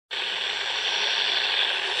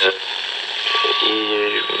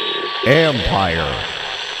Empire.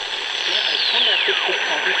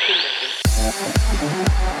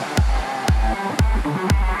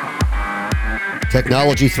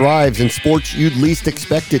 Technology thrives in sports you'd least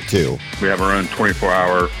expect it to. We have our own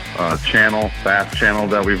 24-hour fast channel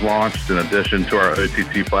that we've launched in addition to our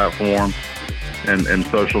OTT platform and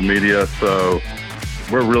social media. So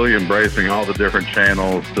we're really embracing all the different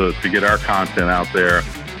channels to get our content out there.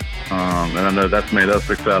 And I know that's made us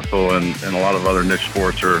successful, and a lot of other niche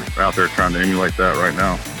sports are out there trying to emulate that right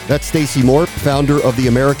now. That's Stacey Moore, founder of the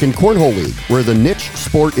American Cornhole League, where the niche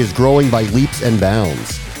sport is growing by leaps and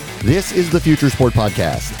bounds. This is the Future Sport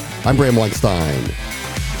Podcast. I'm Bram Weinstein.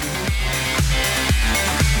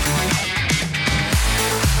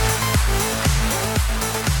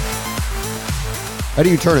 How do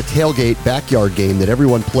you turn a tailgate backyard game that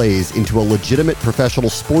everyone plays into a legitimate professional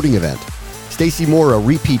sporting event? Stacey Moore, a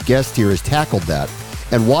repeat guest here, has tackled that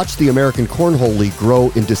and watched the American Cornhole League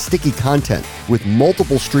grow into sticky content with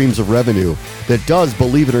multiple streams of revenue that does,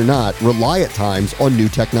 believe it or not, rely at times on new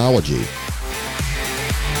technology.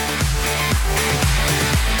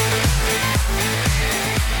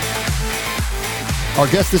 Our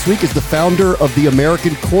guest this week is the founder of the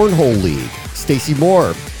American Cornhole League, Stacey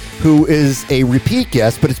Moore, who is a repeat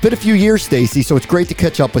guest, but it's been a few years, Stacey, so it's great to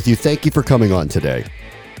catch up with you. Thank you for coming on today.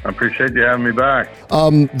 I appreciate you having me back.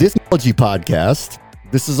 This technology podcast,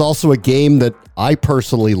 this is also a game that I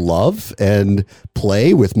personally love and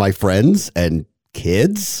play with my friends and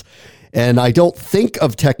kids. And I don't think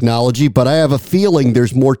of technology, but I have a feeling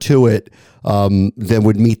there's more to it than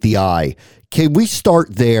would meet the eye. Can we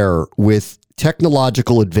start there with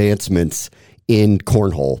technological advancements in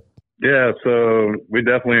cornhole? Yeah, so we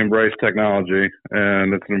definitely embrace technology,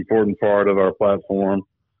 and it's an important part of our platform.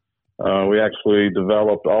 We actually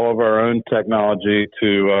developed all of our own technology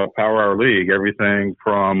to power our league, everything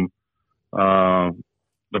from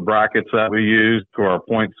the brackets that we use to our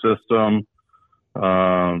point system,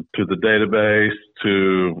 to the database,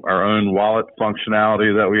 to our own wallet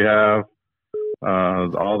functionality that we have,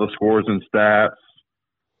 all the scores and stats.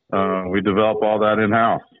 We develop all that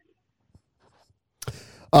in-house.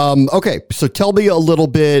 Okay, so tell me a little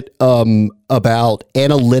bit about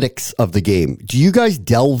analytics of the game. Do you guys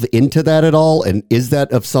delve into that at all? And is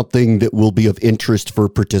that of something that will be of interest for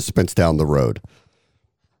participants down the road?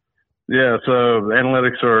 Yeah, so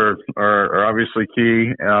analytics are obviously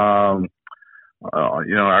key.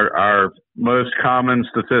 Our most common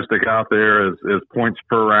statistic out there is points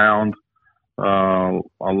per round. A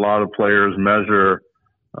lot of players measure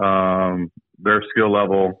their skill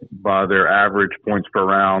level by their average points per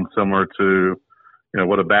round, similar to,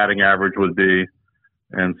 what a batting average would be.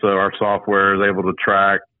 And so our software is able to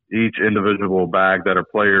track each individual bag that a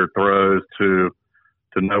player throws to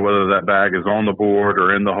know whether that bag is on the board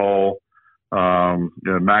or in the hole.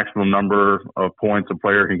 Maximum number of points a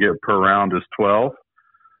player can get per round is 12.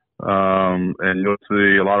 And you'll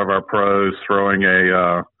see a lot of our pros throwing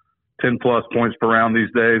a 10 plus points per round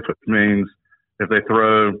these days, which means if they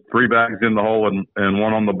throw 3 bags in the hole and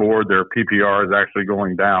 1 on the board, their PPR is actually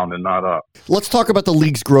going down and not up. Let's talk about the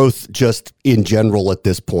league's growth just in general at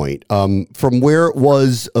this point. From where it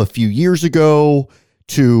was a few years ago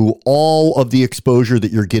to all of the exposure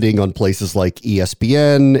that you're getting on places like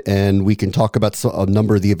ESPN, and we can talk about a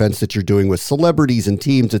number of the events that you're doing with celebrities and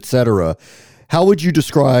teams, et cetera. How would you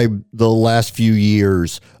describe the last few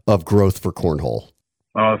years of growth for cornhole?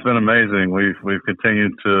 Oh, it's been amazing. We've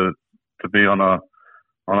continued to be on a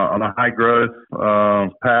high growth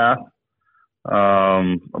path.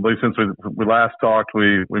 I believe since we last talked,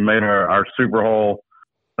 we made our Super Bowl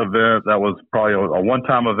event. That was probably a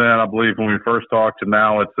one-time event, I believe, when we first talked. And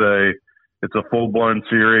now it's a full-blown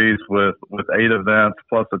series with 8 events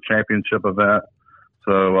plus a championship event.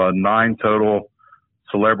 So 9 total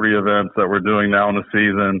celebrity events that we're doing now in the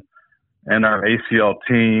season. And our ACL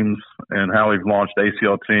teams and how we've launched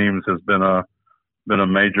ACL teams has been a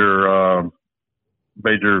major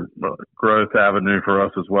growth avenue for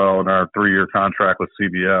us as well. And our 3-year contract with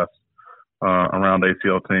CBS around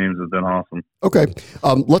ACL teams has been awesome. Okay.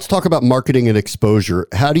 Let's talk about marketing and exposure.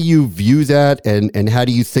 How do you view that, and how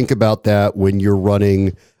do you think about that when you're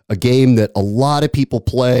running a game that a lot of people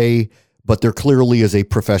play, but there clearly is a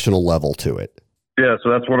professional level to it? Yeah,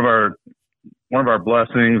 so that's one of our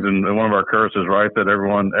blessings and one of our curses, right? That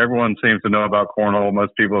everyone seems to know about cornhole.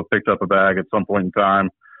 Most people have picked up a bag at some point in time.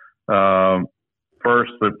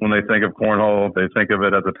 First, when they think of cornhole, they think of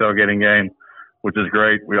it as a tailgating game, which is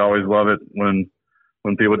great. We always love it when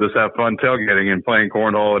people just have fun tailgating and playing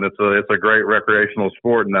cornhole, and it's a great recreational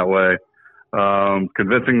sport in that way.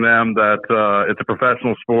 Convincing them that it's a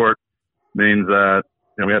professional sport means that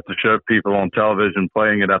we have to show people on television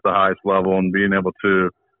playing it at the highest level and being able to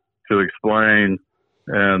explain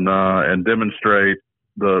and demonstrate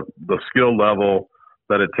the skill level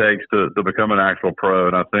that it takes to become an actual pro.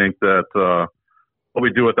 And I think that what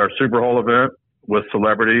we do with our Super Bowl event with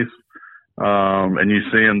celebrities, and you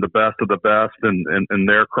seeing the best of the best in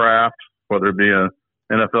their craft, whether it be an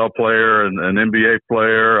NFL player, an NBA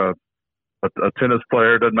player, a tennis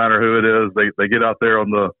player, doesn't matter who it is, they get out there on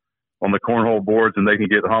the cornhole boards and they can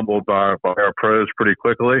get humbled by our pros pretty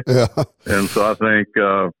quickly. Yeah. And so I think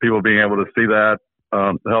people being able to see that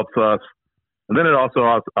helps us. And then it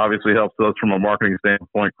also obviously helps us from a marketing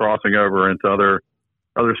standpoint, crossing over into other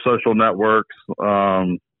social networks.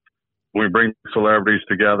 We bring celebrities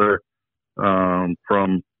together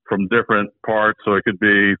from different parts. So it could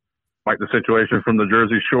be like the situation from the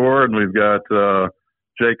Jersey Shore, and we've got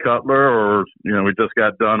Jay Cutler, or we just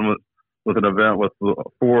got done with an event with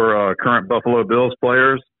 4 current Buffalo Bills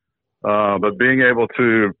players. But being able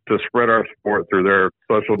to spread our sport through their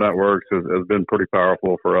social networks has been pretty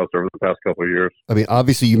powerful for us over the past couple of years. I mean,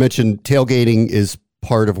 obviously, you mentioned tailgating is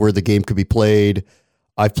part of where the game could be played.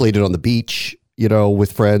 I've played it on the beach,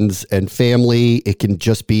 with friends and family. It can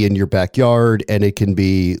just be in your backyard, and it can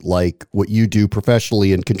be like what you do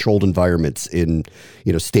professionally in controlled environments in,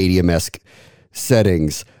 stadium-esque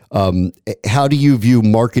settings. How do you view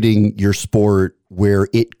marketing your sport where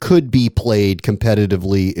it could be played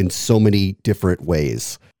competitively in so many different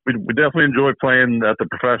ways? We definitely enjoy playing at the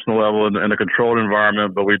professional level in a controlled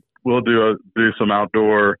environment, but we will do some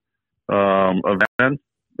outdoor events.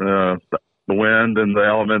 The wind and the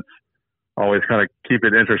elements always kind of keep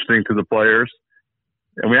it interesting to the players.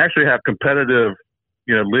 And we actually have competitive,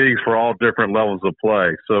 leagues for all different levels of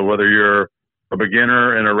play. So whether you're a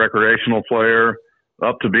beginner and a recreational player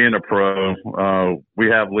up to being a pro, we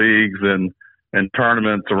have leagues and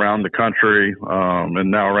tournaments around the country and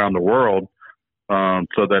now around the world,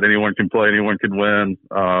 so that anyone can play, anyone can win.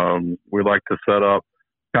 We like to set up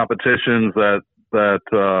competitions that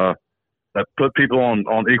put people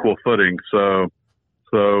on equal footing.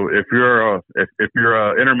 So if you're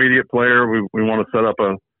a intermediate player, we want to set up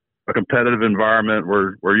a competitive environment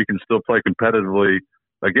where you can still play competitively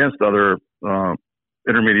against other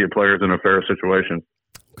intermediate players in a fair situation.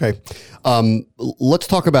 Okay. Let's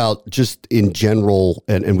talk about just in general,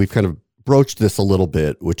 and we've kind of broached this a little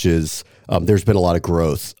bit, which is there's been a lot of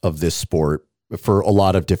growth of this sport for a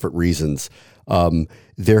lot of different reasons.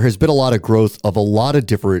 There has been a lot of growth of a lot of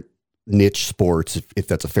different niche sports, if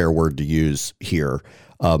that's a fair word to use here.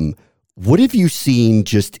 What have you seen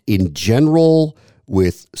just in general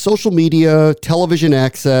with social media, television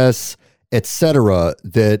access, et cetera,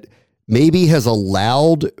 that maybe has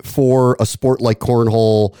allowed for a sport like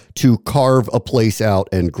cornhole to carve a place out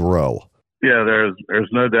and grow? Yeah, there's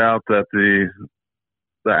no doubt that the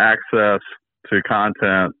access to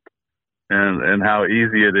content and how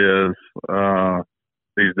easy it is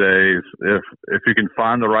these days, if you can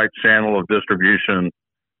find the right channel of distribution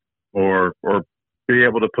or be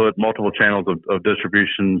able to put multiple channels of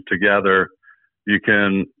distribution together, you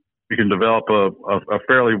can develop a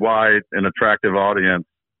fairly wide and attractive audience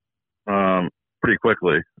pretty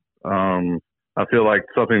quickly. I feel like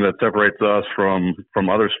something that separates us from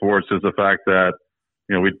other sports is the fact that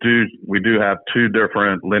we do have 2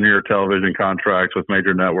 different linear television contracts with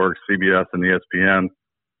major networks, CBS and ESPN.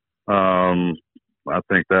 I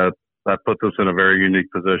think that puts us in a very unique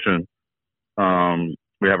position.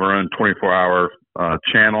 We have our own 24-hour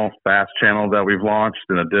channel, fast channel that we've launched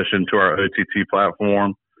in addition to our OTT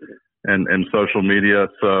platform and social media.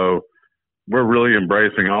 So we're really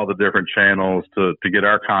embracing all the different channels to get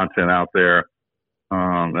our content out there.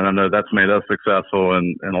 And I know that's made us successful,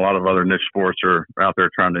 and a lot of other niche sports are out there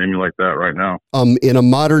trying to emulate that right now. In a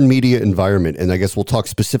modern media environment, and I guess we'll talk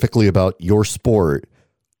specifically about your sport,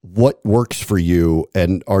 what works for you,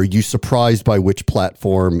 and are you surprised by which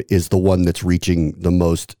platform is the one that's reaching the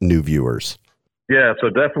most new viewers? Yeah, so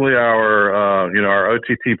definitely our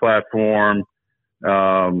OTT platform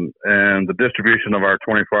and the distribution of our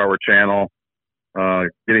 24-hour channel,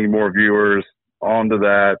 getting more viewers onto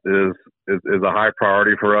that is a high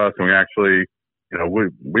priority for us. And we actually,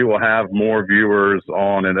 we will have more viewers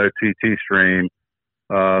on an OTT stream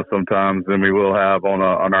sometimes than we will have on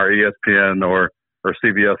our ESPN or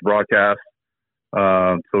CBS broadcast.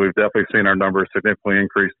 So we've definitely seen our numbers significantly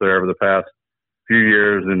increase there over the past few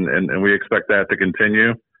years, and we expect that to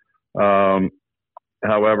continue.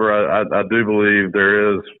 However, I do believe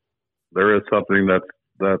there is something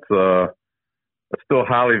that's still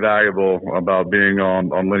highly valuable about being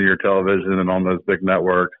on linear television and on those big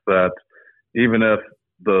networks, that even if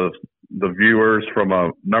the viewers from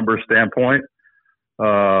a number standpoint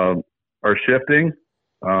are shifting.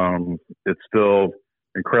 It's still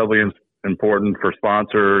incredibly important for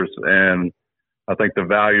sponsors, and I think the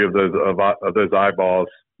value of those eyeballs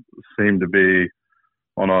seem to be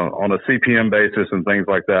on a CPM basis and things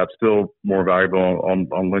like that still more valuable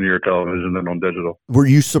on linear television than on digital. Were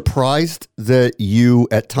you surprised that you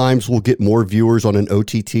at times will get more viewers on an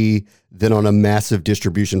OTT than on a massive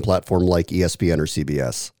distribution platform like ESPN or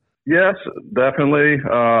CBS? Yes, definitely.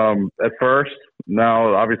 At first,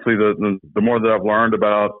 now obviously the more that I've learned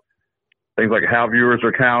about things like how viewers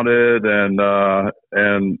are counted and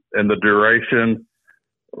the duration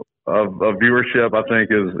of viewership, I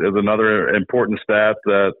think is another important stat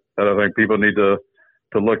that I think people need to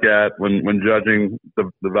look at when judging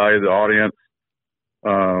the value of the audience.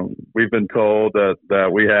 We've been told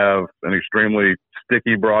that we have an extremely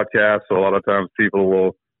sticky broadcast, so a lot of times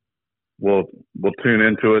people will tune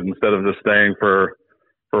into it instead of just staying for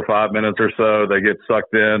 5 minutes or so. They get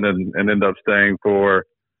sucked in and end up staying for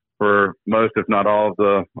most, if not all of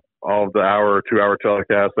the hour or 2 hour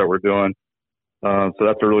telecasts that we're doing. So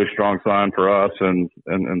that's a really strong sign for us and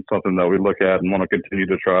something that we look at and want to continue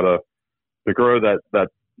to try to grow that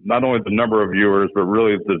not only the number of viewers, but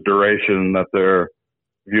really the duration that they're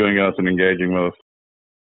viewing us and engaging with us.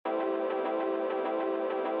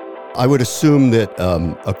 I would assume that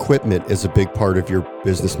equipment is a big part of your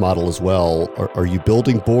business model as well. Are you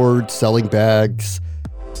building boards, selling bags,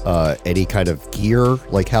 any kind of gear?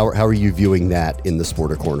 Like how are you viewing that in the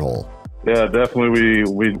sport of cornhole? Yeah, definitely.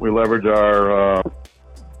 We leverage our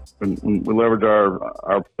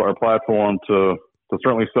platform to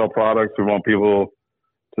certainly sell products. We want people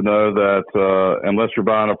to know that unless you're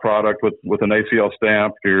buying a product with an ACL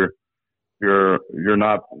stamp, you're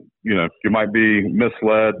not, you might be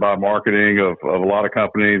misled by marketing of a lot of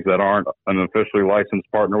companies that aren't an officially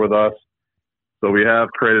licensed partner with us. So we have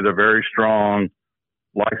created a very strong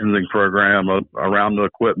licensing program around the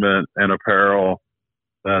equipment and apparel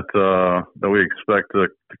that we expect to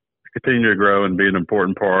continue to grow and be an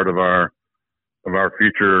important part of our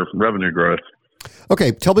future revenue growth.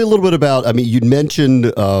 Okay, tell me a little bit about, you'd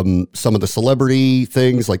mentioned some of the celebrity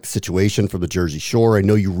things like the situation from the Jersey Shore. I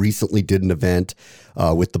know you recently did an event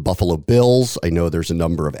with the Buffalo Bills. I know there's a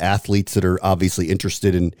number of athletes that are obviously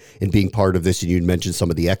interested in being part of this, and you'd mentioned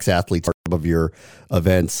some of the ex-athletes of your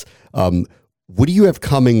events. What do you have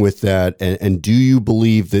coming with that, and do you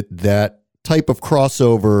believe that type of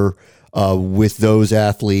crossover with those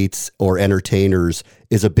athletes or entertainers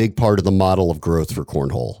is a big part of the model of growth for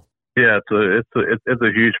Cornhole? Yeah, it's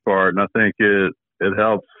a huge part, and I think it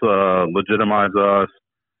helps legitimize us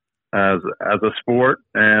as a sport.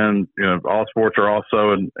 And all sports are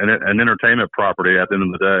also an entertainment property at the end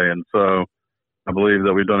of the day. And so I believe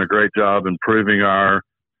that we've done a great job improving our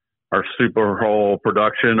Super Bowl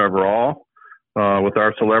production overall with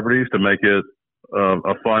our celebrities to make it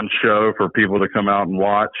a fun show for people to come out and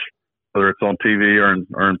watch, whether it's on TV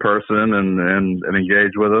or in person, and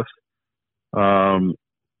engage with us.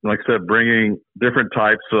 Like I said, bringing different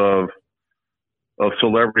types of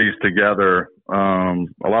celebrities together. A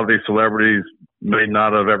lot of these celebrities may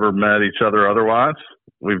not have ever met each other otherwise.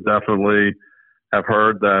 We've definitely have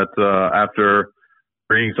heard that after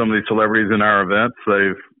bringing some of these celebrities in our events,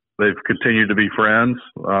 they've continued to be friends.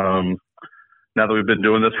 Now that we've been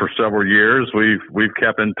doing this for several years, we've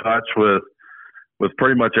kept in touch with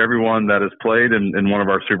pretty much everyone that has played in one of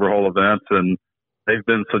our Super Bowl events, and they've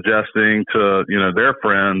been suggesting to their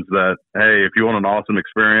friends that, hey, if you want an awesome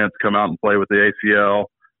experience, come out and play with the ACL.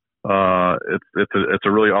 It's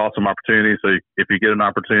a really awesome opportunity. So if you get an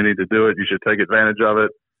opportunity to do it, you should take advantage of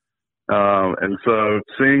it. And so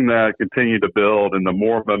seeing that continue to build, and the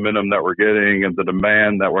more momentum that we're getting, and the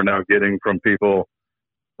demand that we're now getting from people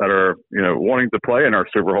that are wanting to play in our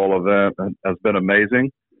Super Bowl event has been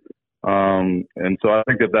amazing. And so I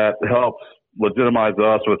think that helps legitimize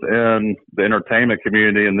us within the entertainment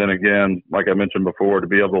community. And then again, like I mentioned before, to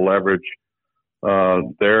be able to leverage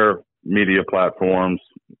their media platforms,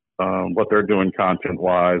 what they're doing content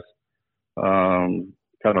wise, kind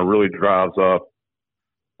of really drives up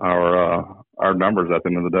our numbers at the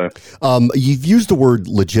end of the day. You've used the word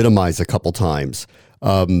legitimize a couple times.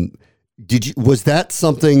 Was that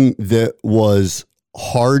something that was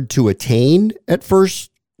hard to attain at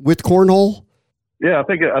first with Cornhole? Yeah, I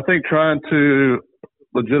think trying to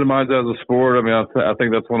legitimize it as a sport. I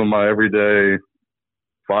think that's one of my everyday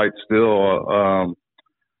fights still. I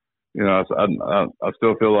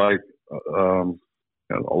still feel like a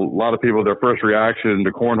lot of people, their first reaction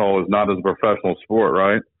to cornhole is not as a professional sport,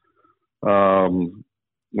 right?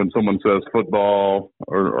 When someone says football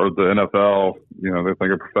or the NFL, they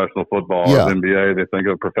think of professional football. Yeah. Or the NBA, they think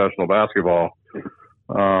of professional basketball.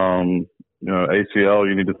 ACL,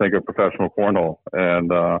 you need to think of professional cornhole. And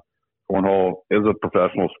cornhole is a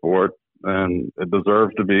professional sport, and it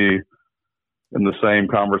deserves to be in the same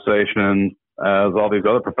conversation as all these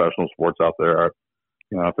other professional sports out there.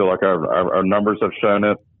 I feel like our numbers have shown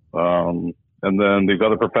it. And then these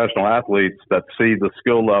other professional athletes that see the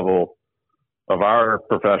skill level of our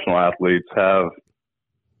professional athletes have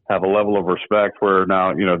a level of respect where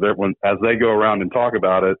now, as they go around and talk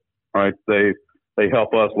about it, right, they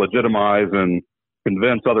help us legitimize and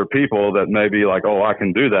convince other people that maybe like, oh, I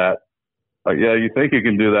can do that. Like, yeah, you think you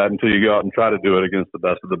can do that until you go out and try to do it against the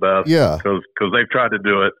best of the best. Yeah. Because they've tried to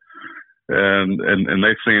do it and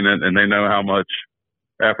they've seen it and they know how much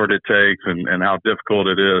effort it takes and how difficult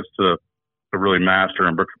it is to really master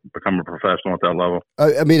and become a professional at that level.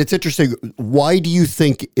 I mean, it's interesting. Why do you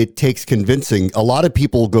think it takes convincing? A lot of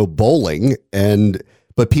people go bowling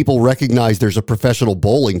but people recognize there's a professional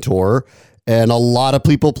bowling tour, and a lot of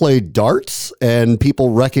people play darts, and people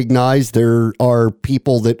recognize there are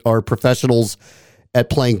people that are professionals at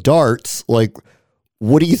playing darts. Like,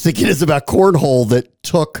 what do you think it is about cornhole that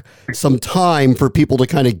took some time for people to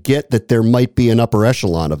kind of get that there might be an upper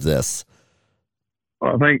echelon of this?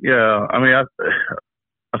 Well, I think, yeah. I mean,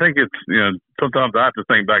 I think it's, sometimes I have to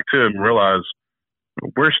think back too and realize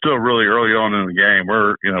we're still really early on in the game.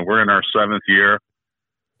 We're in our 7th year.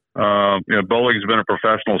 Bowling's been a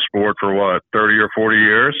professional sport for what, 30 or 40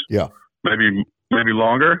 years? Yeah. Maybe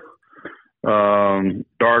longer.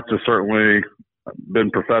 Darts has certainly been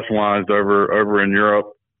professionalized over in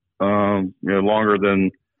Europe, longer than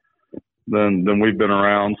we've been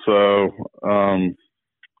around. So,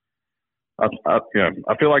 I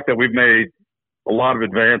feel like that we've made a lot of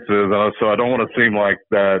advances. So I don't want to seem like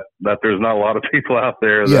that there's not a lot of people out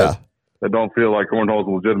there that don't feel like cornhole is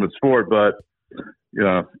a legitimate sport. But,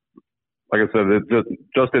 like I said, it's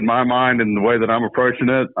just in my mind and the way that I'm approaching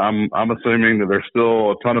it, I'm assuming that there's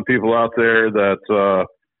still a ton of people out there that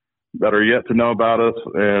are yet to know about us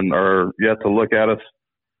and are yet to look at us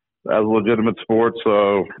as a legitimate sport.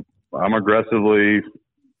 So I'm aggressively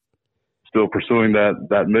still pursuing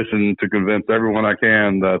that mission to convince everyone I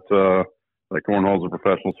can that cornhole is a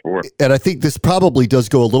professional sport. And I think this probably does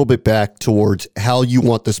go a little bit back towards how you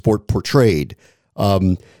want the sport portrayed.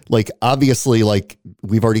 Obviously,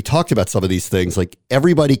 we've already talked about some of these things, like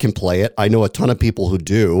everybody can play it. I know a ton of people who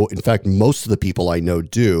do. In fact, most of the people I know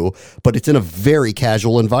do, but it's in a very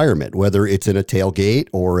casual environment, whether it's in a tailgate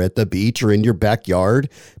or at the beach or in your backyard.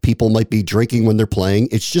 People might be drinking when they're playing.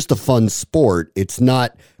 It's just a fun sport. It's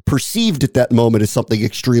not perceived at that moment as something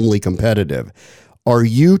extremely competitive. Are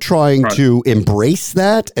you trying to embrace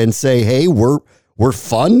that and say, hey, we're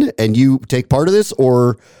fun and you take part of this?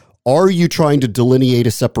 Or are you trying to delineate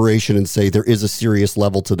a separation and say there is a serious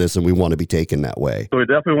level to this and we want to be taken that way? So we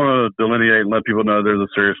definitely want to delineate and let people know there's a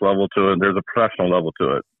serious level to it. There's a professional level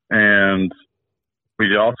to it. And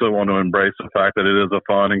we also want to embrace the fact that it is a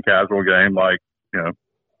fun and casual game. Like,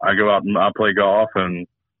 I go out and I play golf and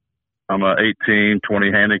I'm a 18,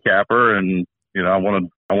 20 handicapper and, I want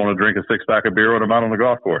to drink a 6-pack of beer when I'm out on the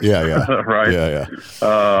golf course. Yeah. Right. Yeah.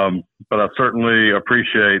 But I certainly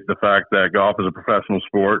appreciate the fact that golf is a professional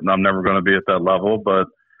sport and I'm never going to be at that level, but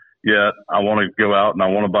yet I want to go out and I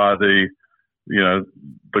want to buy the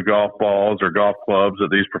golf balls or golf clubs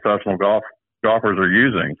that these professional golfers are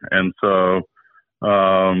using. And so,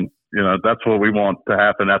 that's what we want to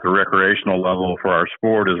happen at the recreational level for our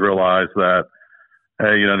sport, is realize that,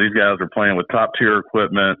 hey, these guys are playing with top tier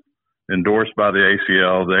equipment endorsed by the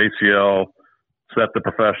ACL. The ACL set the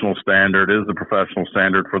professional standard, is the professional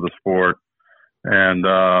standard for the sport. And,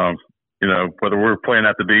 whether we're playing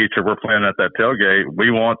at the beach or we're playing at that tailgate,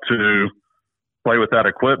 we want to play with that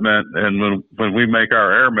equipment. And when we make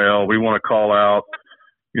our airmail, we want to call out,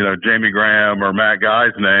 Jamie Graham or Matt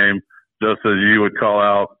Guy's name, just as you would call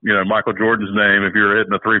out, Michael Jordan's name if you were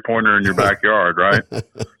hitting a 3-pointer in your backyard, right?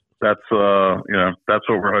 That's what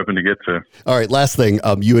we're hoping to get to. All right. Last thing.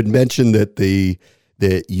 You had mentioned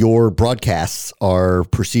that your broadcasts are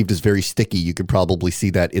perceived as very sticky. You could probably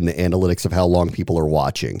see that in the analytics of how long people are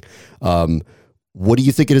watching. What do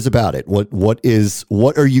you think it is about it? What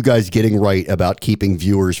are you guys getting right about keeping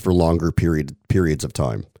viewers for longer periods of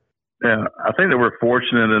time? Yeah, I think that we're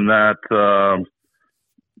fortunate in that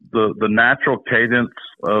the natural cadence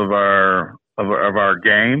of our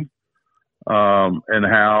game. And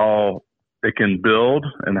how it can build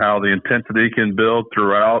and how the intensity can build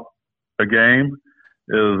throughout a game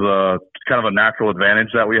is kind of a natural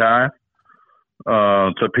advantage that we have.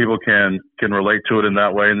 So people can relate to it in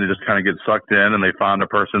that way, and they just kind of get sucked in and they find a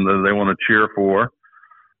person that they want to cheer for.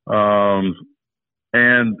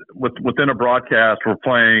 And within a broadcast, we're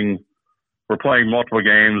playing we're playing multiple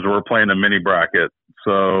games, or we're playing a mini bracket.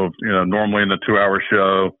 So, normally in the 2-hour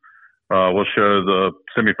show, we'll show the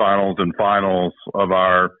semifinals and finals of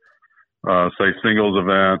our, say, singles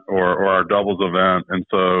event or our doubles event. And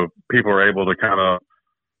so people are able to kind of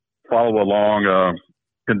follow along a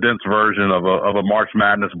condensed version of a March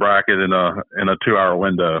Madness bracket in a 2-hour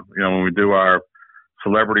window. When we do our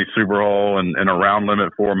Celebrity Super Bowl in a round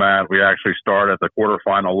limit format, we actually start at the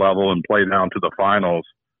quarterfinal level and play down to the finals.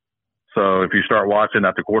 So if you start watching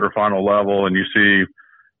at the quarterfinal level and you see,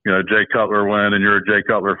 Jay Cutler win and you're a Jay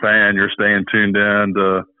Cutler fan, you're staying tuned in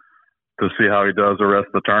to see how he does the rest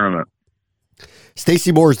of the tournament.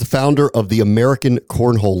 Stacey Moore is the founder of the American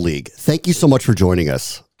Cornhole League. Thank you so much for joining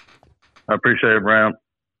us. I appreciate it, Bram.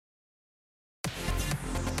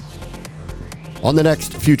 On the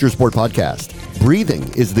next Future Sport podcast,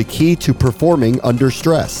 breathing is the key to performing under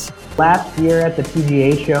stress. Last year at the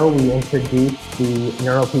PGA show, we introduced the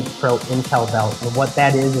NeuroPeak Pro Intel Belt. And what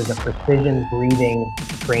that is a precision breathing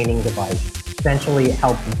training device. Essentially, it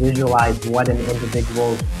helps visualize what an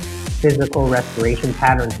individual's physical respiration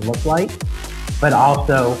patterns look like, but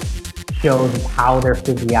also shows how their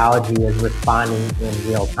physiology is responding in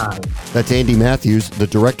real time. That's Andy Matthews, the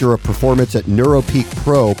Director of Performance at NeuroPeak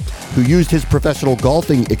Pro, who used his professional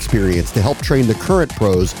golfing experience to help train the current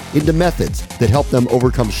pros into methods that help them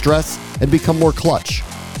overcome stress and become more clutch.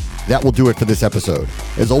 That will do it for this episode.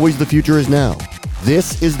 As always, the future is now.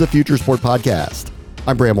 This is the Future Sport Podcast.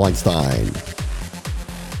 I'm Bram Weinstein.